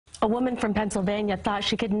A woman from Pennsylvania thought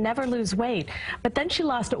she could never lose weight, but then she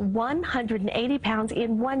lost 180 pounds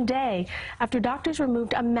in one day after doctors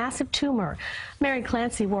removed a massive tumor. Mary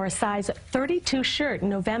Clancy wore a size 32 shirt in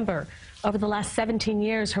November. Over the last 17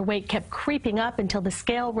 years, her weight kept creeping up until the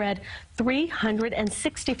scale read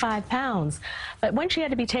 365 pounds. But when she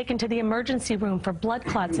had to be taken to the emergency room for blood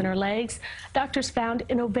clots in her legs, doctors found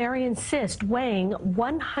an ovarian cyst weighing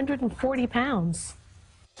 140 pounds.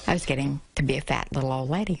 I was getting to be a fat little old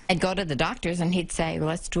lady. I'd go to the doctors and he'd say, well,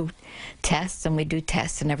 let's do tests, and we'd do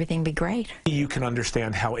tests and everything would be great. You can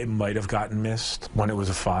understand how it might have gotten missed when it was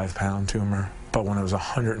a 5-pound tumor, but when it was a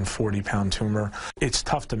 140-pound tumor, it's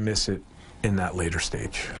tough to miss it in that later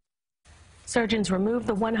stage. Surgeons removed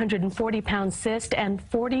the 140-pound cyst and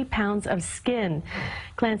 40 pounds of skin.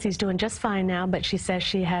 Clancy's doing just fine now, but she says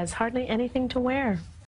she has hardly anything to wear.